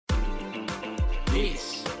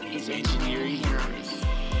is Engineering Heroes.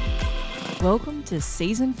 Welcome to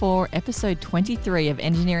Season 4, Episode 23 of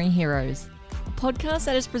Engineering Heroes, a podcast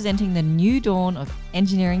that is presenting the new dawn of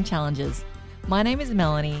engineering challenges. My name is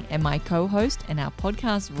Melanie, and my co-host and our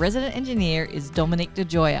podcast resident engineer is Dominic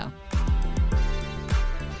DeJoya.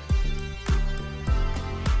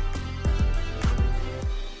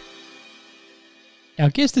 Our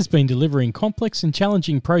guest has been delivering complex and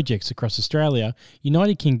challenging projects across Australia,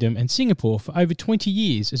 United Kingdom and Singapore for over 20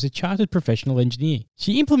 years as a chartered professional engineer.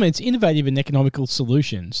 She implements innovative and economical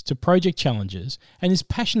solutions to project challenges and is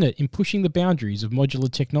passionate in pushing the boundaries of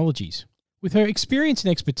modular technologies. With her experience and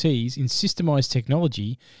expertise in systemised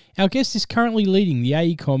technology, our guest is currently leading the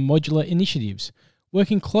AECOM modular initiatives,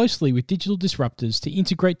 working closely with digital disruptors to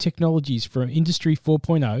integrate technologies from Industry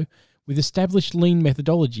 4.0 with established lean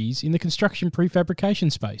methodologies in the construction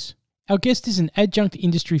prefabrication space. Our guest is an adjunct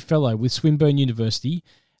industry fellow with Swinburne University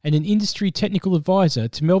and an industry technical advisor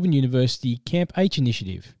to Melbourne University Camp H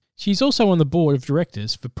initiative. She is also on the board of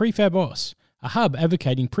directors for PrefabAus, a hub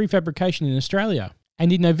advocating prefabrication in Australia.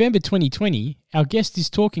 And in November 2020, our guest is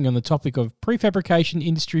talking on the topic of Prefabrication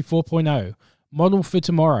Industry 4.0, Model for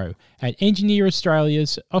Tomorrow, at Engineer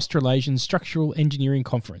Australia's Australasian Structural Engineering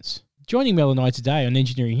Conference. Joining Mel and I today on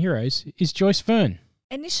Engineering Heroes is Joyce Fern.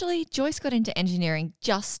 Initially, Joyce got into engineering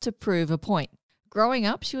just to prove a point. Growing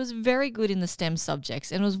up, she was very good in the STEM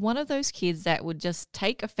subjects and was one of those kids that would just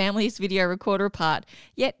take a family's video recorder apart,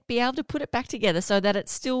 yet be able to put it back together so that it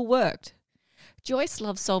still worked. Joyce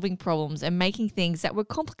loved solving problems and making things that were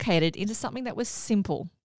complicated into something that was simple.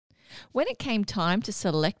 When it came time to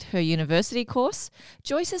select her university course,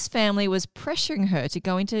 Joyce's family was pressuring her to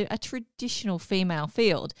go into a traditional female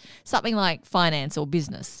field, something like finance or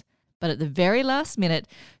business. But at the very last minute,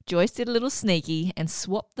 Joyce did a little sneaky and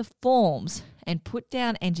swapped the forms and put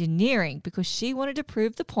down engineering because she wanted to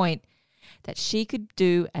prove the point that she could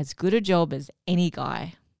do as good a job as any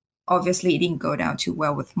guy. Obviously, it didn't go down too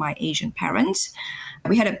well with my Asian parents.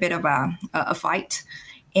 We had a bit of a fight.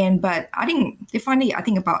 But I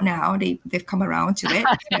think about now, they've come around to it.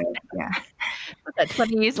 So, yeah. Was that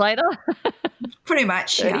 20 years later? Pretty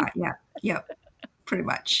much, yeah, pretty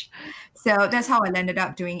much. So that's how I ended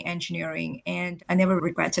up doing engineering, and I never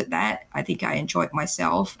regretted that. I think I enjoyed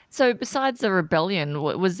myself. So besides the rebellion,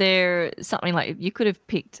 was there something like you could have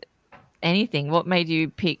picked anything? What made you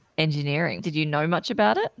pick engineering? Did you know much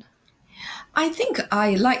about it? I think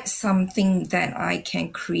I like something that I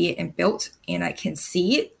can create and build and I can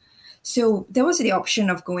see it. So there was the option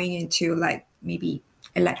of going into like maybe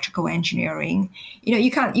electrical engineering.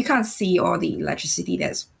 You can't see all the electricity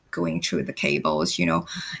that's going through the cables,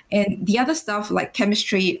 and the other stuff like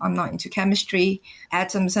chemistry. I'm not into chemistry.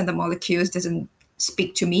 Atoms and the molecules doesn't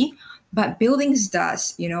speak to me, but buildings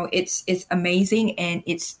does. It's amazing, and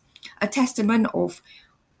it's a testament of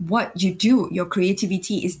what you do. Your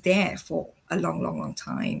creativity is there for a long, long, long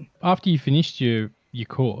time. After you finished your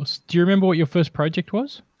course, do you remember what your first project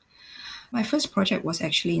was? My first project was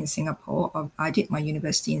actually in Singapore. I did my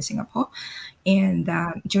university in Singapore. And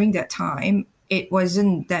during that time, it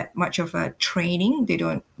wasn't that much of a training. They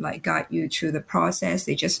don't guide you through the process.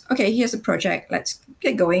 They just, okay, here's a project. Let's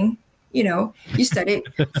get going. You studied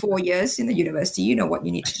 4 years in the university. You know what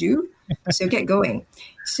you need to do. So get going.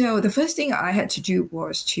 So the first thing I had to do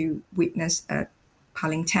was to witness a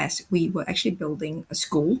piling test. We were actually building a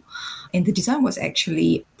school, and the design was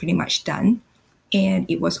actually pretty much done. And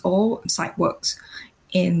it was all site works.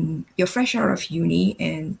 And you're fresh out of uni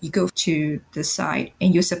and you go to the site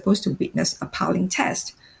and you're supposed to witness a piling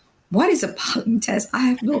test. What is a piling test? I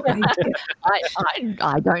have no idea.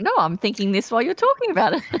 I don't know. I'm thinking this while you're talking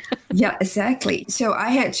about it. Yeah, exactly. So I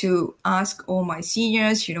had to ask all my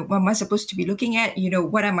seniors, what am I supposed to be looking at?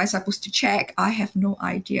 What am I supposed to check? I have no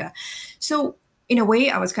idea. So in a way,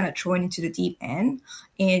 I was kind of thrown into the deep end,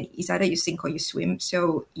 and it's either you sink or you swim.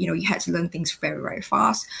 So, you had to learn things very, very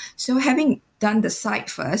fast. So having done the site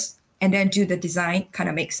first and then do the design kind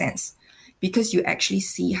of makes sense, because you actually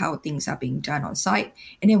see how things are being done on site.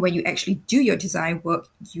 And then when you actually do your design work,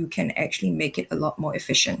 you can actually make it a lot more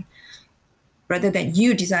efficient, rather than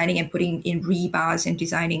you designing and putting in rebars and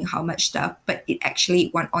designing how much stuff. But it actually,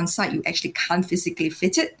 when on site, you actually can't physically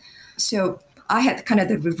fit it. So I had kind of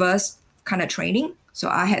the reverse kind of training. So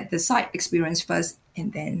I had the site experience first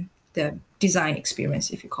and then the design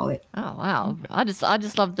experience, if you call it. Oh, wow. I just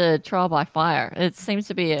love the trial by fire. It seems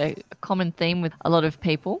to be a common theme with a lot of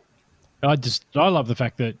people. I love the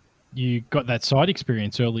fact that you got that side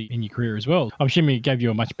experience early in your career as well. I'm assuming it gave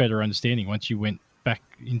you a much better understanding once you went back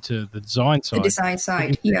into the design side. The design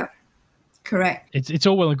side, yeah. Correct. It's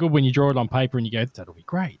all well and good when you draw it on paper and you go, that'll be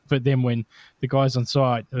great. But then when the guys on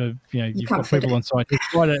site, you've got people on site who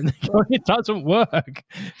try it and they go, it doesn't work.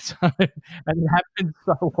 So, and it happens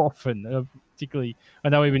so often, particularly, I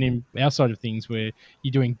know even in our side of things where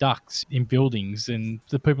you're doing ducts in buildings and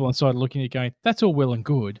the people on site are looking at it going, that's all well and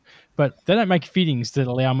good, but they don't make fittings that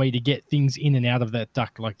allow me to get things in and out of that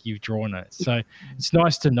duct like you've drawn it. So it's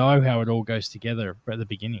nice to know how it all goes together at the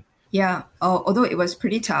beginning. Yeah, although it was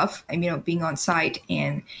pretty tough, being on site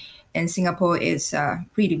and Singapore is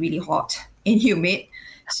really, really hot and humid.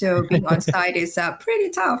 So being on site is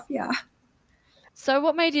pretty tough, yeah. So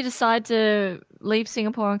what made you decide to leave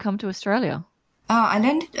Singapore and come to Australia? I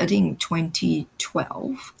landed, I think, in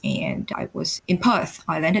 2012, and I was in Perth.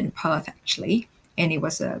 I landed in Perth, actually, and it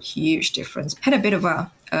was a huge difference. Had a bit of a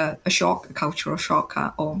shock, a cultural shock,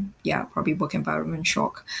 probably work environment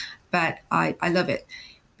shock. But I love it,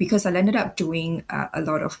 because I ended up doing a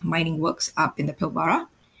lot of mining works up in the Pilbara.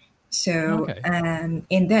 So, Okay.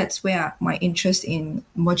 and that's where my interest in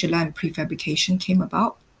modular and prefabrication came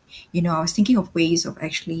about. I was thinking of ways of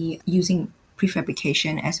actually using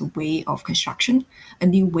prefabrication as a way of construction, a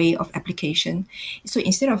new way of application. So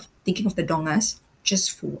instead of thinking of the dongas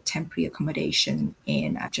just for temporary accommodation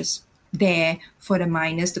and just there for the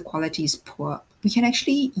miners, the quality is poor, we can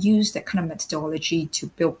actually use that kind of methodology to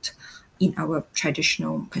build in our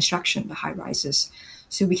traditional construction, the high rises.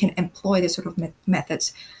 So we can employ this sort of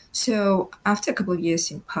methods. So after a couple of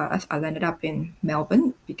years in Perth, I landed up in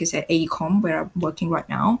Melbourne because at AECOM, where I'm working right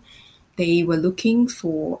now, they were looking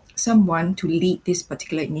for someone to lead this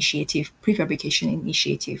particular initiative, prefabrication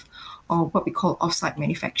initiative, or what we call offsite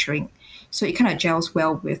manufacturing. So it kind of gels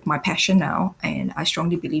well with my passion now, and I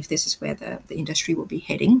strongly believe this is where the industry will be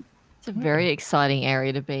heading. It's a very exciting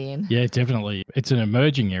area to be in. Yeah, definitely. It's an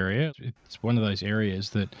emerging area. It's one of those areas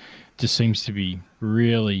that just seems to be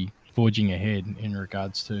really forging ahead in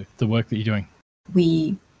regards to the work that you're doing.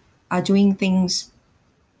 We are doing things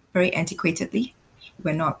very antiquatedly.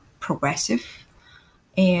 We're not progressive,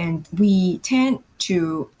 and we tend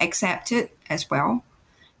to accept it as well.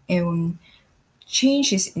 And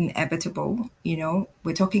change is inevitable.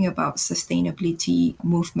 We're talking about sustainability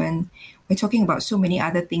movement. We're talking about so many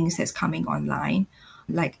other things that's coming online,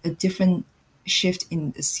 like a different shift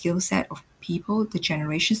in the skill set of people,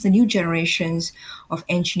 the new generations of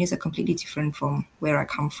engineers are completely different from where I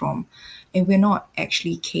come from. And we're not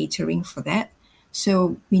actually catering for that.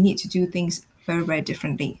 So we need to do things very, very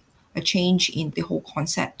differently. A change in the whole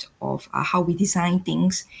concept of how we design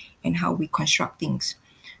things and how we construct things.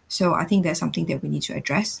 So I think that's something that we need to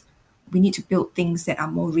address. We need to build things that are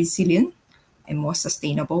more resilient and more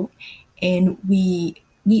sustainable. And we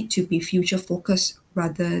need to be future focused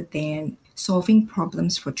rather than solving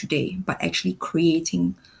problems for today, but actually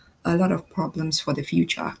creating a lot of problems for the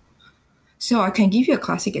future. So I can give you a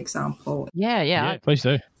classic example. Yeah. Please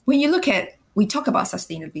do. When we talk about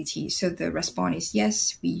sustainability, so the response is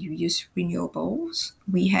yes, we use renewables.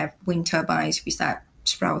 We have wind turbines. We start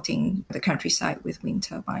sprouting the countryside with wind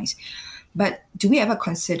turbines. But do we ever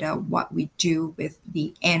consider what we do with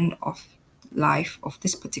the end of life of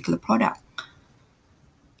this particular product?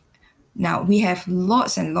 Now, we have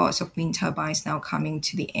lots and lots of wind turbines now coming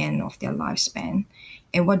to the end of their lifespan.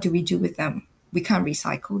 And what do we do with them? We can't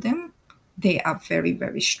recycle them. They are very,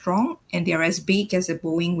 very strong, and they're as big as a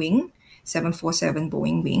Boeing wing, 747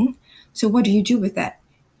 Boeing wing. So what do you do with that?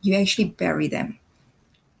 You actually bury them.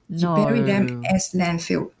 You bury them as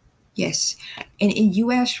landfill. Yes. And in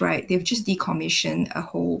US, right, they've just decommissioned a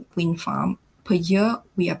whole wind farm. Per year,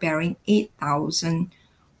 we are burying 8,000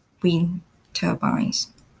 wind turbines.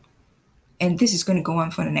 And this is going to go on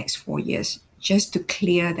for the next 4 years just to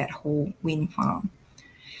clear that whole wind farm.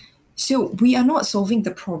 So we are not solving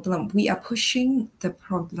the problem. We are pushing the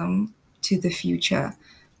problem to the future.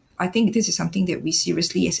 I think this is something that we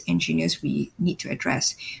seriously as engineers, we need to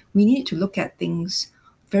address. We need to look at things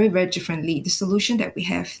very, very differently. The solution that we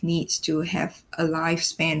have needs to have a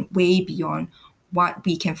lifespan way beyond what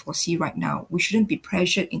we can foresee right now. We shouldn't be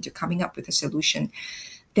pressured into coming up with a solution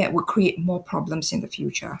that will create more problems in the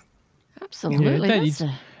future. Absolutely.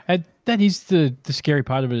 That is the scary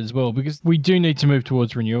part of it as well, because we do need to move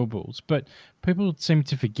towards renewables, but people seem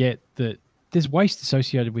to forget that there's waste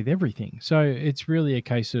associated with everything. So it's really a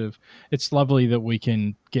case of, it's lovely that we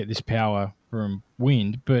can get this power from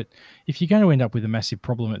wind, but if you're going to end up with a massive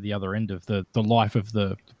problem at the other end of the life of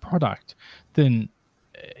the product, then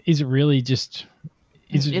is it really just...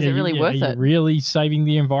 Is it really worth it? Really saving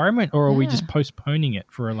the environment, or are we just postponing it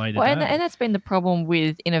for a later day? And that's been the problem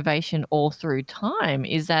with innovation all through time,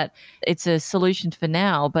 is that it's a solution for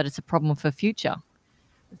now, but it's a problem for future.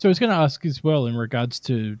 So I was going to ask as well, in regards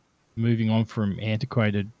to moving on from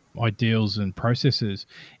antiquated ideals and processes.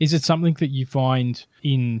 Is it something that you find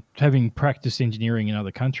in having practiced engineering in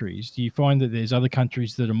other countries? Do you find that there's other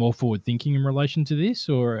countries that are more forward thinking in relation to this,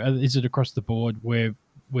 or is it across the board where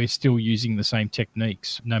we're still using the same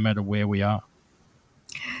techniques no matter where we are?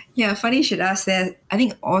 Yeah, funny you should ask that. I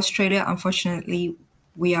think Australia, unfortunately,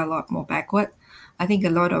 we are a lot more backward. I think a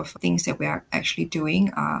lot of things that we are actually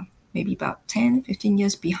doing are maybe about 10, 15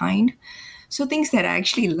 years behind. So things that I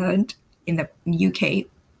actually learned in the UK,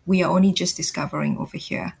 we are only just discovering over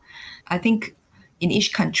here. I think in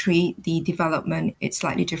each country, the development is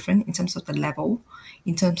slightly different in terms of the level,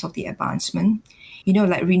 in terms of the advancement.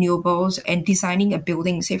 Like renewables and designing a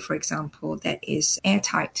building, say, for example, that is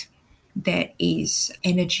airtight, that is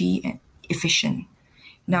energy efficient.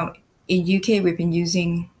 Now, in UK, we've been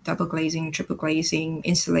using double glazing, triple glazing,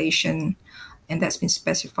 insulation, and that's been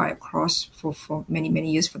specified across for many,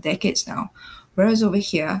 many years, for decades now. Whereas over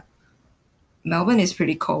here, Melbourne is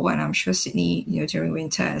pretty cold, and I'm sure Sydney, during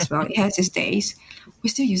winter as well, it has its days. We're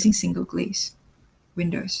still using single glaze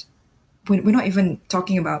windows. We're not even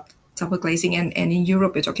talking about double glazing, and in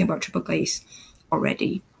Europe, we're talking about triple glaze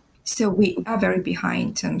already. So we are very behind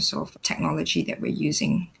in terms of technology that we're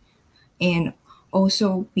using. And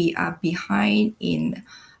also, we are behind in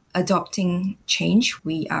adopting change.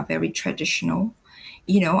 We are very traditional.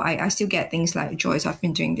 I still get things like, Joyce, I've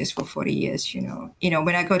been doing this for 40 years,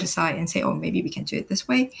 when I go to site and say, oh, maybe we can do it this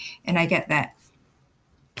way. And I get that.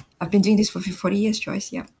 I've been doing this for 40 years,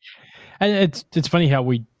 Joyce. Yeah. And it's funny how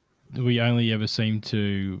we only ever seem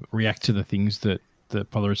to react to the things that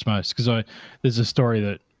bother us most. Because there's a story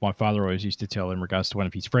that my father always used to tell in regards to one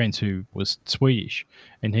of his friends who was Swedish,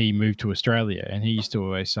 and he moved to Australia, and he used to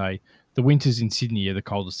always say, the winters in Sydney are the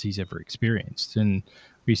coldest he's ever experienced. And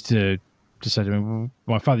we used to say to him, well,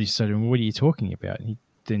 my father used to say to him, what are you talking about? And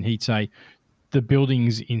then he'd say, the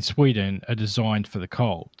buildings in Sweden are designed for the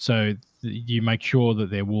cold. So you make sure that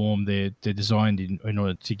they're warm, they're designed in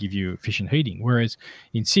order to give you efficient heating. Whereas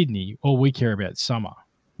in Sydney, all we care about is summer.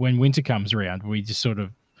 When winter comes around, we just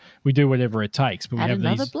we do whatever it takes. But we have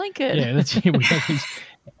another these blanket. Yeah, that's it. We have these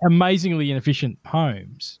amazingly inefficient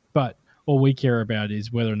homes, but all we care about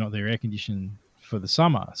is whether or not they're air conditioned for the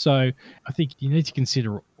summer. So I think you need to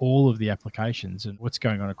consider all of the applications and what's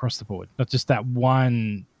going on across the board, not just that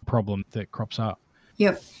one problem that crops up.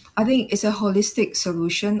 Yep. I think it's a holistic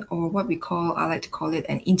solution, or what I like to call it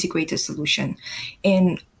an integrated solution.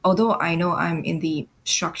 And although I know I'm in the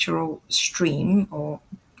structural stream or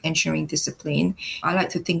engineering discipline, I like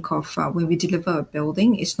to think of when we deliver a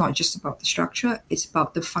building, it's not just about the structure, it's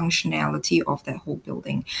about the functionality of that whole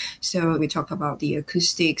building. So we talk about the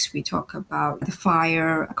acoustics, we talk about the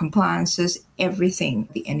fire compliances, everything,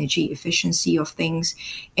 the energy efficiency of things,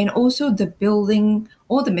 and also the building,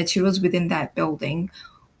 all the materials within that building.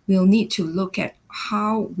 We'll need to look at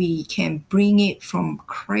how we can bring it from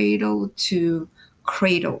cradle to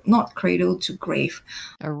cradle, not cradle to grave.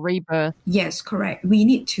 A rebirth. Yes, correct. We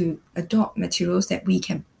need to adopt materials that we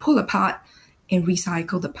can pull apart and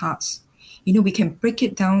recycle the parts. We can break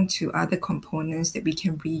it down to other components that we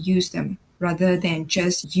can reuse them rather than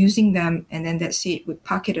just using them and then that's it. We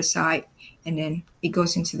park it aside and then it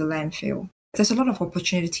goes into the landfill. There's a lot of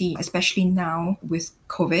opportunity, especially now with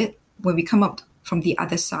COVID, when we come up from the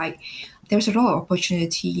other side. There's a lot of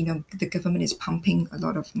opportunity. The government is pumping a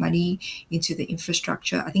lot of money into the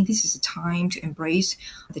infrastructure. I think this is a time to embrace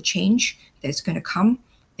the change that's going to come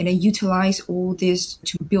and then utilize all this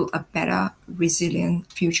to build a better,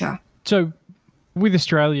 resilient future. So with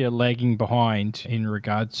Australia lagging behind in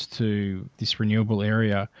regards to this renewable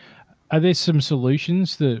area, are there some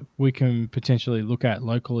solutions that we can potentially look at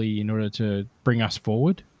locally in order to bring us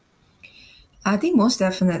forward? I think most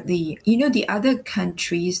definitely. The other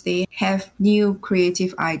countries, they have new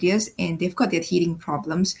creative ideas and they've got their teething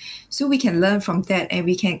problems. So we can learn from that and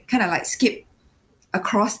we can kind of like skip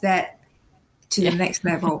across that to the next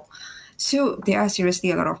level. So there are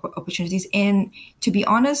seriously a lot of opportunities. And to be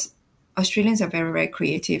honest, Australians are very, very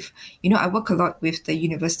creative. I work a lot with the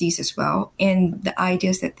universities as well, and the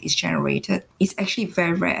ideas that is generated is actually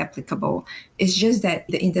very, very applicable. It's just that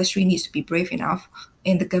the industry needs to be brave enough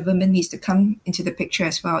and the government needs to come into the picture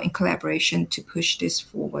as well in collaboration to push this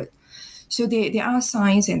forward. So there are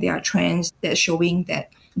signs and there are trends that are showing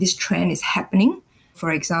that this trend is happening.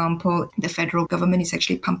 For example, the federal government is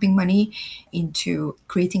actually pumping money into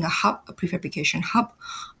creating a prefabrication hub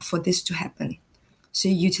for this to happen. So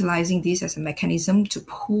utilizing this as a mechanism to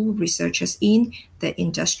pull researchers in, the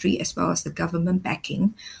industry as well as the government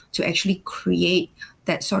backing to actually create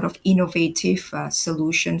that sort of innovative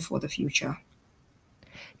solution for the future.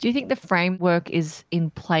 Do you think the framework is in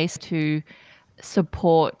place to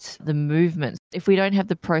support the movement? If we don't have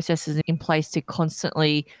the processes in place to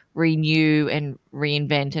constantly renew and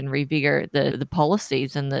reinvent and revigor the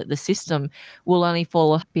policies and the system, we'll only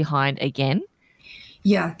fall behind again.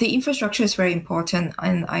 Yeah, the infrastructure is very important.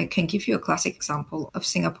 And I can give you a classic example of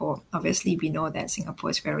Singapore. Obviously, we know that Singapore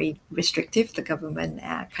is very restrictive. The government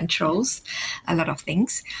controls a lot of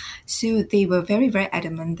things. So they were very, very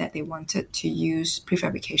adamant that they wanted to use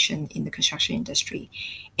prefabrication in the construction industry.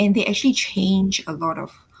 And they actually changed a lot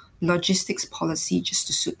of logistics policy just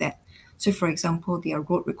to suit that. So for example, their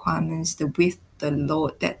road requirements, the width, the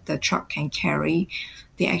load that the truck can carry,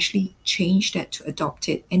 they actually changed that to adopt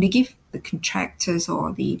it. And they give the contractors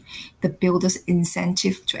or the builders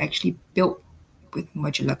incentive to actually build with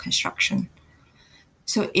modular construction.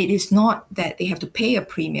 So it is not that they have to pay a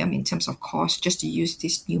premium in terms of cost just to use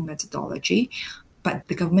this new methodology, but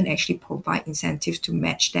the government actually provide incentives to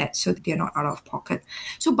match that so that they're not out of pocket.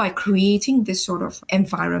 So by creating this sort of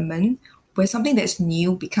environment where something that's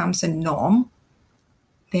new becomes a norm,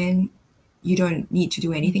 then you don't need to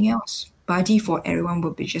do anything else. By default, everyone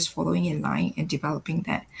will be just following in line and developing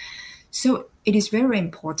that. So it is very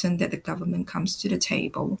important that the government comes to the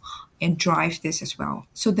table and drive this as well.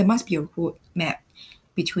 So there must be a roadmap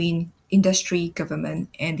between industry, government,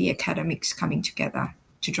 and the academics coming together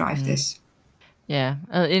to drive this. Yeah,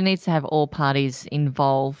 it needs to have all parties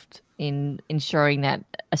involved in ensuring that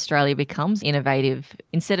Australia becomes innovative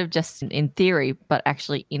instead of just in theory, but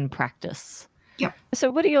actually in practice. Yep.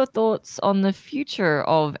 So what are your thoughts on the future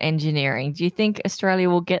of engineering? Do you think Australia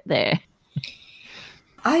will get there?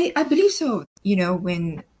 I believe so. You know,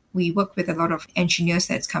 when we work with a lot of engineers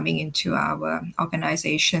that's coming into our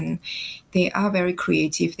organization, they are very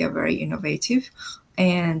creative, they're very innovative,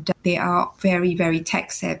 and they are very, very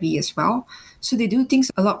tech savvy as well. So they do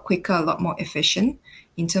things a lot quicker, a lot more efficient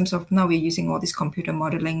in terms of now we're using all this computer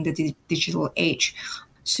modeling, the digital age.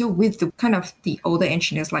 So with the kind of the older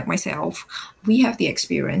engineers like myself, we have the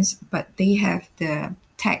experience, but they have the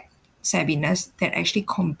tech savviness that actually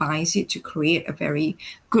combines it to create a very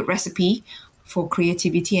good recipe for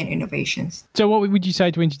creativity and innovations. So what would you say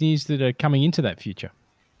to engineers that are coming into that future?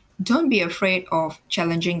 Don't be afraid of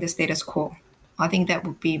challenging the status quo. I think that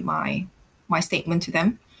would be my statement to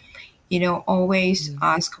them. You know, always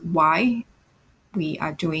ask why we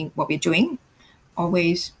are doing what we're doing.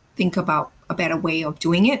 Always think about a better way of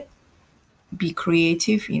doing it. Be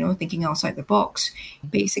creative, you know, thinking outside the box,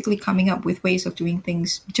 basically coming up with ways of doing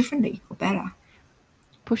things differently or better.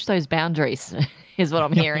 Push those boundaries is what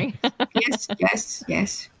I'm hearing.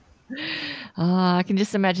 Yes. I can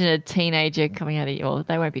just imagine a teenager coming out of you, or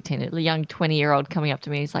they won't be teenagers, a young 20-year-old coming up to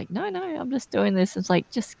me. He's like, no, I'm just doing this. It's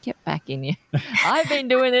like, just get back in you. I've been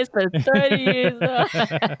doing this for 30 years.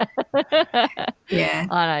 Yeah.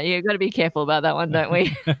 I know. You've got to be careful about that one, don't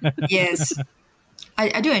we? Yes.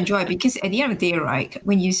 I do enjoy it because at the end of the day, right,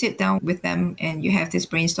 when you sit down with them and you have this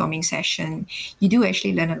brainstorming session, you do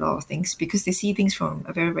actually learn a lot of things because they see things from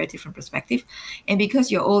a very, very different perspective. And because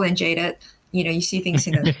you're old and jaded, you know, you see things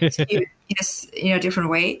in a different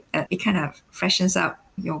way. It kind of freshens up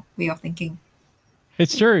your way of thinking.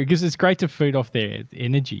 It's true because it's great to feed off their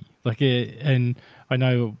energy. And I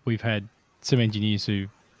know we've had some engineers who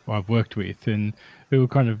I've worked with and who are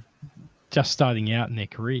kind of just starting out in their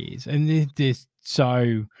careers, and they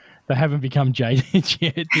haven't become jaded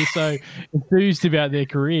yet. They're so enthused about their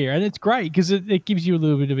career, and it's great because it gives you a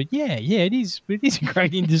little bit of it is a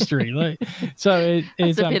great industry. So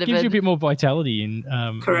it gives you a bit more vitality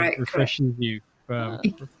and refreshes you.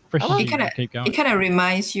 It kind of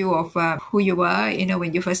reminds you of who you were, you know,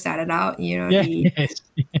 when you first started out. You know,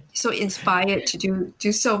 so inspired to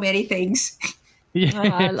do so many things. Yeah,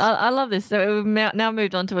 I love this. So we've now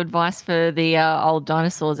moved on to advice for the old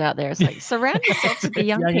dinosaurs out there. It's like surround yourself with the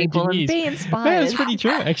young people and be inspired. Yeah, that's pretty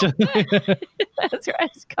true, actually. That's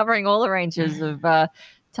right. It's covering all the ranges of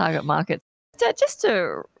target markets. So just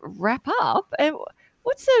to wrap up,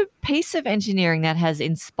 what's a piece of engineering that has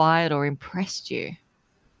inspired or impressed you?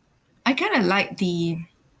 I kind of like the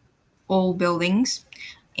old buildings.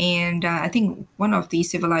 And I think one of the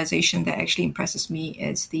civilization that actually impresses me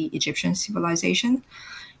is the Egyptian civilization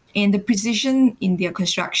and the precision in their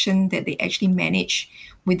construction that they actually manage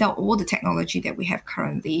without all the technology that we have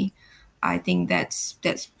currently. I think that's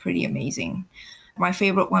pretty amazing. My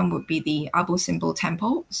favorite one would be the Abu Simbel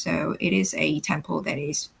Temple. So it is a temple that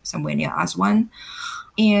is somewhere near Aswan.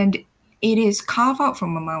 And it is carved out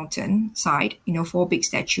from a mountain side, 4 big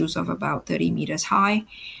statues of about 30 meters high.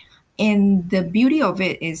 And the beauty of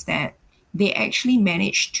it is that they actually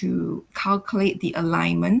managed to calculate the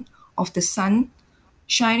alignment of the sun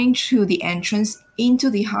shining through the entrance into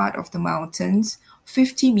the heart of the mountains,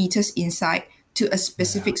 50 meters inside, to a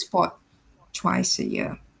specific spot twice a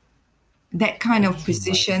year. That kind of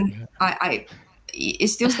precision, it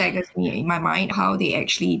still staggers me in my mind how they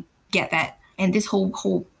actually get that. And this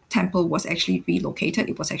whole temple was actually relocated.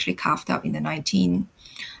 It was actually carved up in the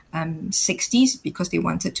 1960s because they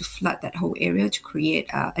wanted to flood that whole area to create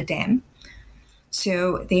a dam.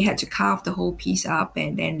 So they had to carve the whole piece up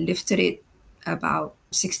and then lifted it about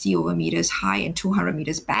 60 over meters high and 200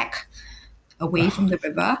 meters back away from the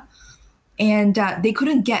river. And they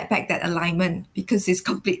couldn't get back that alignment because it's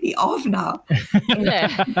completely off now.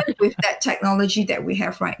 With that technology that we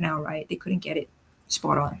have right now, right? They couldn't get it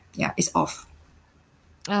spot on. Yeah, it's off.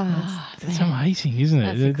 That's amazing, isn't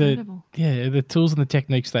it? That's incredible. The tools and the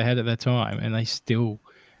techniques they had at that time, and they still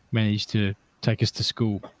managed to take us to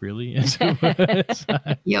school, really.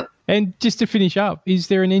 Yep. And just to finish up, is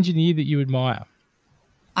there an engineer that you admire?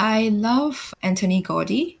 I love Anthony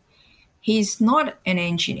Gaudi. He's not an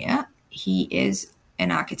engineer. He is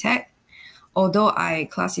an architect, although I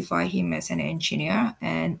classify him as an engineer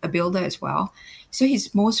and a builder as well. So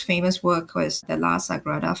his most famous work was the La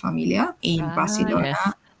Sagrada Familia in Barcelona.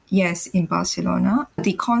 Yes, in Barcelona.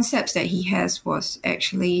 The concepts that he has was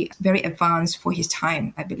actually very advanced for his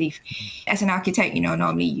time, I believe. As an architect,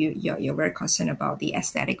 normally you're very concerned about the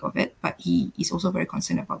aesthetic of it, but he is also very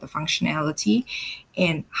concerned about the functionality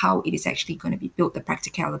and how it is actually going to be built, the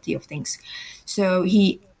practicality of things. So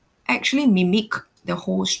he actually mimic the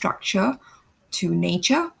whole structure to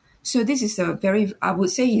nature. So this is I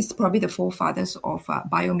would say he's probably the forefathers of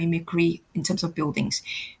biomimicry in terms of buildings,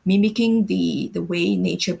 mimicking the way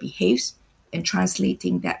nature behaves and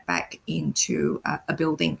translating that back into a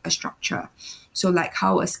building, a structure. So like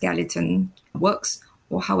how a skeleton works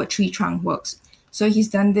or how a tree trunk works. So he's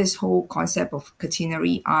done this whole concept of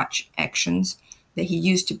catenary arch actions that he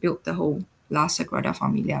used to build the whole La Sagrada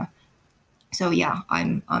Familia. So yeah,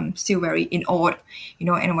 I'm still very in awe, and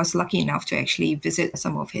I was lucky enough to actually visit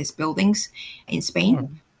some of his buildings in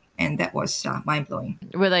Spain, and that was mind-blowing.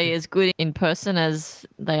 Were they as good in person as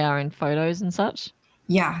they are in photos and such?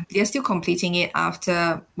 Yeah, they're still completing it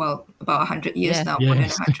after, about 100 years now, more than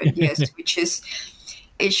 100 years,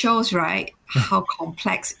 it shows, right, how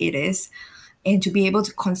complex it is. And to be able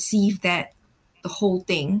to conceive that, the whole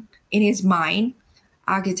thing in his mind,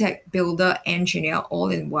 architect, builder, engineer, all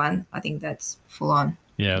in one. I think that's full on.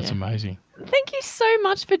 Yeah, it's amazing. Thank you so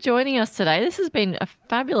much for joining us today. This has been a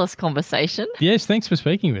fabulous conversation. Yes, thanks for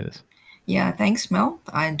speaking with us. Yeah, thanks, Mel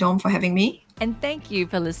and Dom, for having me. And thank you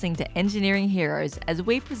for listening to Engineering Heroes as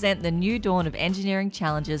we present the new dawn of engineering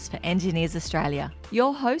challenges for Engineers Australia.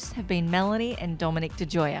 Your hosts have been Melanie and Dominic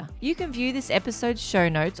DeJoya. You can view this episode's show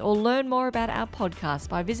notes or learn more about our podcast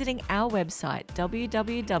by visiting our website,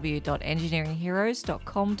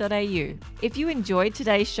 www.engineeringheroes.com.au. If you enjoyed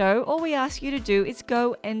today's show, all we ask you to do is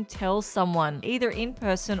go and tell someone, either in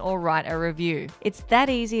person or write a review. It's that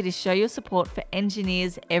easy to show your support for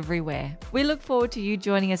engineers everywhere. We look forward to you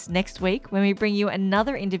joining us next week when we bring you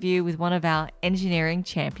another interview with one of our engineering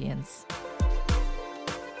champions.